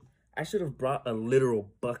I should have brought a literal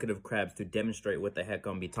bucket of crabs to demonstrate what the heck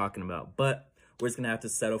I'm be talking about, but we're just gonna have to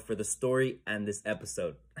settle for the story and this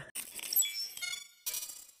episode.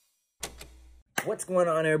 What's going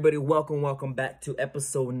on, everybody? Welcome back to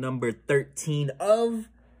episode number 13 of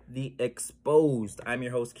The Exposed. I'm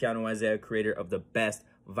your host, Keanu Isaiah, creator of the best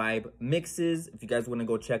vibe mixes. If you guys want to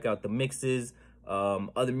go check out the mixes,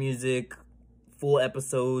 other music, full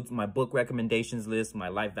episodes, my book recommendations list, my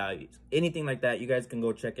life values, anything like that, you guys can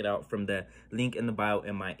go check it out from the link in the bio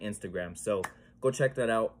in my Instagram. So go check that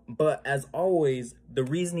out. But as always, the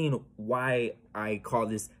reasoning why I call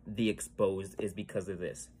this The Exposed is because of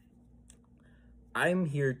this. I'm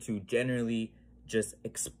here to generally just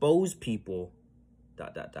expose people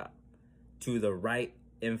to the right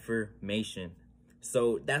information.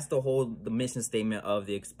 So that's the mission statement of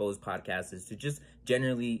the Exposed podcast, is to just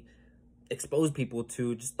generally expose people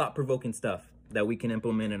to just thought-provoking stuff that we can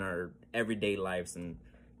implement in our everyday lives and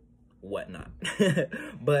whatnot.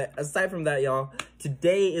 But aside from that, y'all,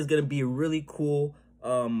 today is gonna be a really cool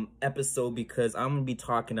episode because I'm gonna be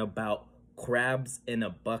talking about crabs in a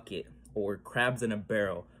bucket, or crabs in a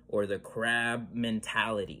barrel, or the crab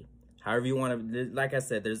mentality. However you want to, like I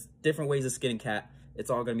said, there's different ways of skinning cat. It's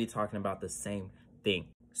all gonna be talking about the same thing.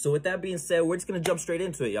 So with that being said, we're just gonna jump straight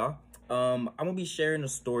into it, y'all. I'm gonna be sharing a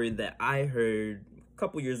story that I heard a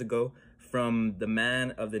couple years ago from the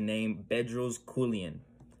man of the name Bedros Keuilian.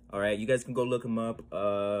 All right, you guys can go look him up.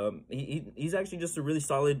 He's actually just a really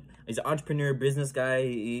solid. He's an entrepreneur, business guy.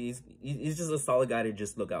 He's just a solid guy to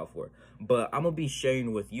just look out for. But I'm gonna be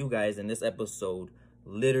sharing with you guys in this episode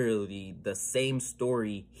literally the same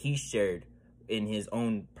story he shared in his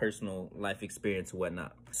own personal life experience and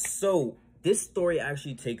whatnot. So this story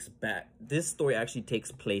actually takes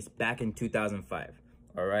place back in 2005.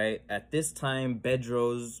 All right, at this time,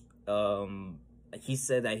 Bedros, he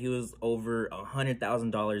said that he was over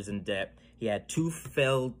 $100,000 in debt. He had 2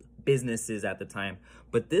 failed businesses at the time.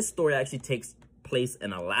 But this story actually takes place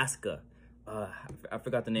in Alaska. I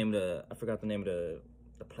forgot the name of the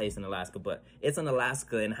place in Alaska, but it's in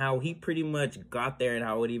Alaska. And how he pretty much got there and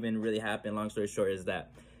how it even really happened, long story short, is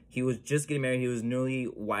that he was just getting married. He was newly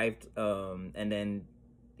wifed, and then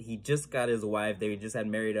he just got his wife. They just had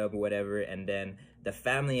married up or whatever, and then the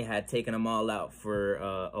family had taken them all out for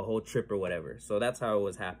a whole trip or whatever. So that's how it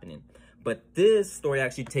was happening. But this story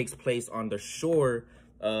actually takes place on the shore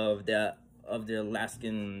of the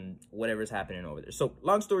Alaskan whatever's happening over there. So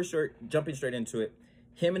long story short, jumping straight into it,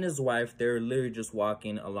 him and his wife, they're literally just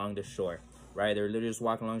walking along the shore, right? They're literally just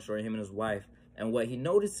walking along the shore, him and his wife. And what he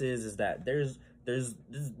notices is that there's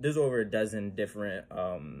over a dozen different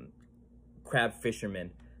crab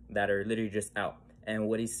fishermen that are literally just out. And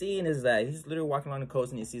what he's seeing is that he's literally walking along the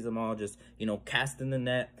coast and he sees them all just, casting the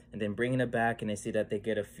net and then bringing it back, and they see that they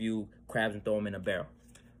get a few crabs and throw them in a barrel.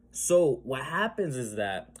 So what happens is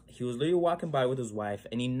that he was literally walking by with his wife,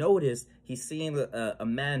 and he noticed he's seeing a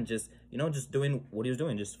man just doing what he was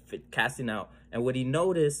doing, just casting out. And what he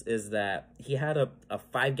noticed is that he had a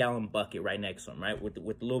 5-gallon bucket right next to him, right, with a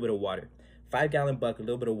little bit of water. 5-gallon bucket, a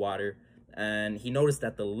little bit of water. And he noticed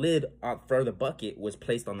that the lid for the bucket was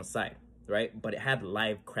placed on the side, right? But it had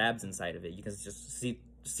live crabs inside of it. You can just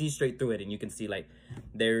see straight through it, and you can see like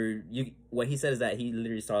what he said is that he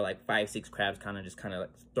literally saw like 5-6 crabs kind of like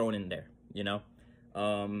thrown in there,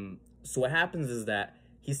 So what happens is that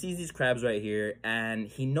he sees these crabs right here, and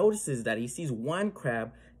he notices that he sees one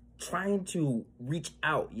crab trying to reach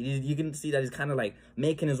out. You can see that he's kind of like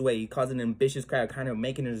making his way. He calls it an ambitious crab, kind of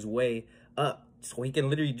making his way up so he can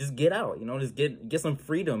literally just get out, just get some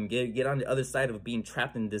freedom, get on the other side of being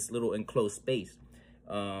trapped in this little enclosed space.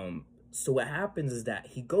 So what happens is that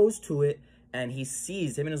he goes to it, and he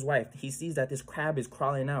sees, him and his wife, he sees that this crab is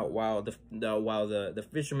crawling out while the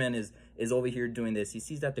fisherman is over here doing this. He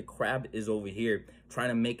sees that the crab is over here trying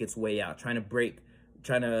to make its way out, trying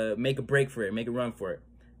to make a break for it, make a run for it.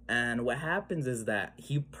 And what happens is that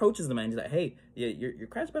he approaches the man. He's like, "Hey, your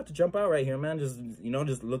crab's about to jump out right here, man. Just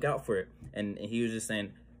look out for it." And he was just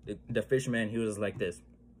saying, the fisherman, he was like this,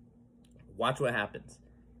 "Watch what happens."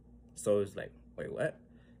 So it's like, wait, what?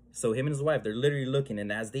 So him and his wife, they're literally looking,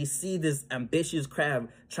 and as they see this ambitious crab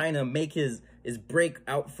trying to make his break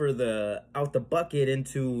out the bucket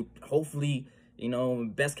into, hopefully,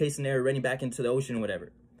 best case scenario, running back into the ocean or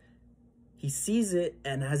whatever. He sees it,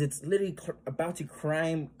 and as it's literally about to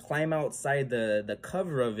climb outside the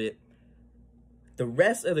cover of it, the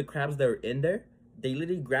rest of the crabs that are in there, they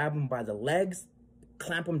literally grab him by the legs,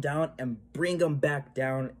 clamp him down, and bring him back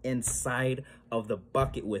down inside of the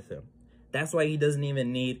bucket with him. That's why he doesn't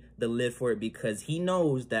even need the lid for it, because he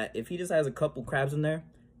knows that if he just has a couple crabs in there,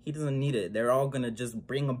 he doesn't need it. They're all going to just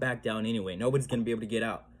bring him back down anyway. Nobody's going to be able to get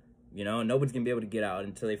out. You know, nobody's gonna be able to get out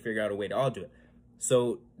until they figure out a way to all do it.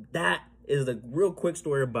 So that is the real quick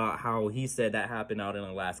story about how he said that happened out in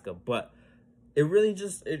Alaska. But it really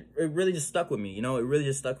just stuck with me. You know, it really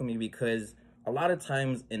just stuck with me because a lot of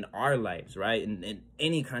times in our lives, right, in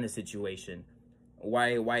any kind of situation,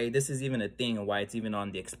 why this is even a thing and why it's even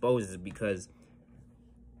on the Exposed is because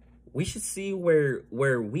we should see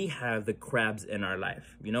where we have the crabs in our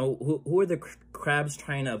life. You know, who are the crabs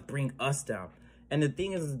trying to bring us down? And the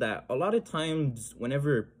thing is that a lot of times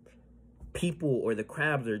whenever people or the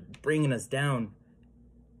crabs are bringing us down,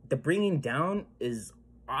 the bringing down is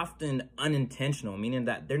often unintentional, meaning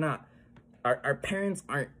that they're not, our parents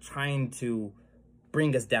aren't trying to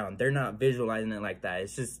bring us down. They're not visualizing it like that.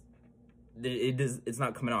 It's just, it's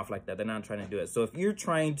not coming off like that. They're not trying to do it. So if you're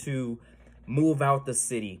trying to move out the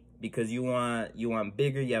city because you want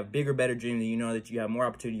bigger, you have bigger, better dreams, and you know that you have more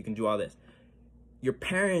opportunity, you can do all this. Your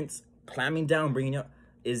parents climbing down, bringing you up,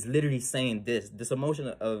 is literally saying this emotion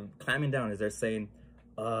of climbing down is they're saying,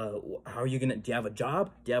 how are you gonna, do you have a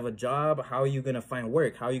job? Do you have a job? How are you gonna find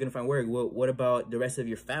work? How are you gonna find work? What about the rest of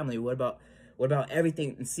your family? What about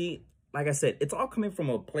everything? And see, like I said, it's all coming from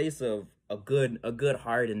a place of a good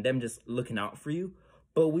heart and them just looking out for you.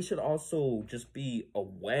 But we should also just be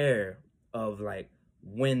aware of like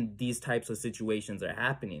when these types of situations are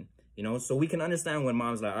happening, you know, so we can understand when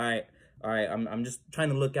mom's like, all right, I'm just trying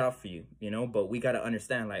to look out for you, you know, but we got to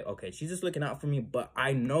understand like, okay, she's just looking out for me, but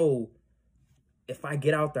I know if I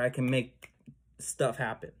get out there, I can make stuff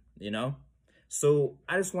happen, you know? So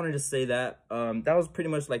I just wanted to say that, that was pretty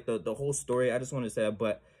much like the whole story. I just wanted to say that,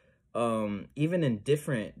 but, even in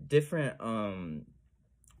different,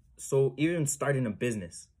 so even starting a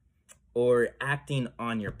business or acting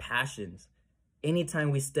on your passions,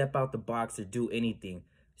 anytime we step out the box or do anything,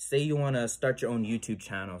 say you want to start your own YouTube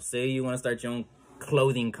channel, say you want to start your own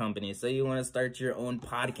clothing company, say you want to start your own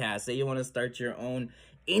podcast, say you want to start your own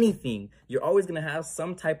anything, you're always going to have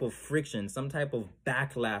some type of friction, some type of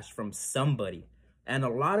backlash from somebody. And a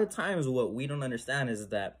lot of times what we don't understand is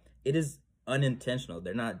that it is unintentional.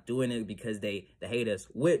 They're not doing it because they hate us,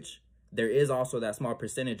 which there is also that small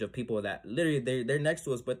percentage of people that literally they're next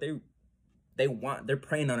to us, but they're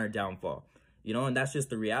preying on our downfall, you know, and that's just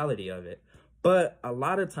the reality of it. But a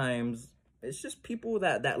lot of times it's just people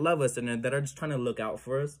that love us and that are just trying to look out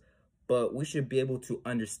for us. But we should be able to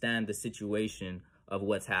understand the situation of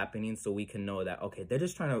what's happening so we can know that, okay, they're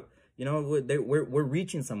just trying to, you know, we're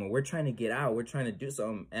reaching somewhere. We're trying to get out. We're trying to do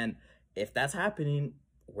something. And if that's happening,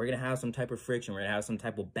 we're going to have some type of friction. We're going to have some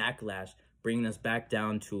type of backlash, bringing us back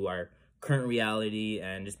down to our current reality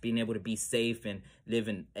and just being able to be safe and live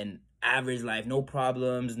an average life, no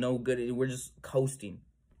problems, no good. We're just coasting,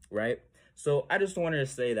 right? So I just wanted to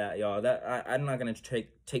say that, y'all, that I'm not going to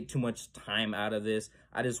take too much time out of this.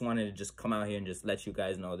 I just wanted to just come out here and just let you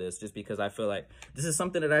guys know this, just because I feel like this is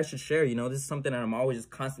something that I should share. You know, this is something that I'm always just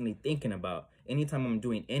constantly thinking about anytime I'm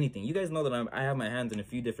doing anything. You guys know that I have my hands in a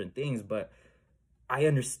few different things, but I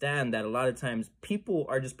understand that a lot of times people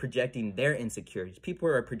are just projecting their insecurities. People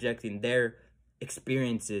are projecting their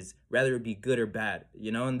experiences, whether it be good or bad,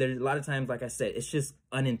 you know, and there's a lot of times, like I said, it's just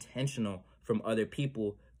unintentional from other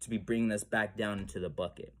people to be bringing us back down into the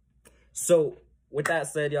bucket. So with that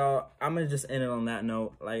said, y'all, I'm gonna just end it on that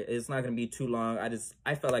note. Like, it's not gonna be too long.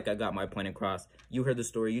 I felt like I got my point across. You heard the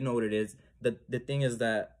story, you know what it is. The thing is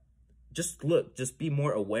that just be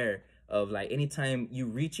more aware of, like, anytime you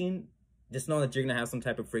reaching, just know that you're gonna have some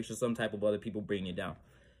type of friction, some type of other people bringing you down.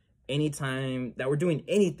 Anytime that we're doing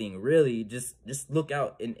anything, really, just look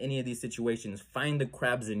out in any of these situations. Find the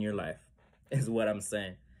crabs in your life, is what I'm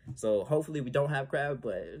saying. So hopefully we don't have crabs,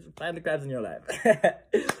 but find the crabs in your life.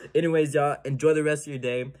 Anyways, y'all, enjoy the rest of your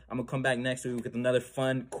day. I'm gonna come back next week with another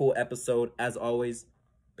fun, cool episode, as always.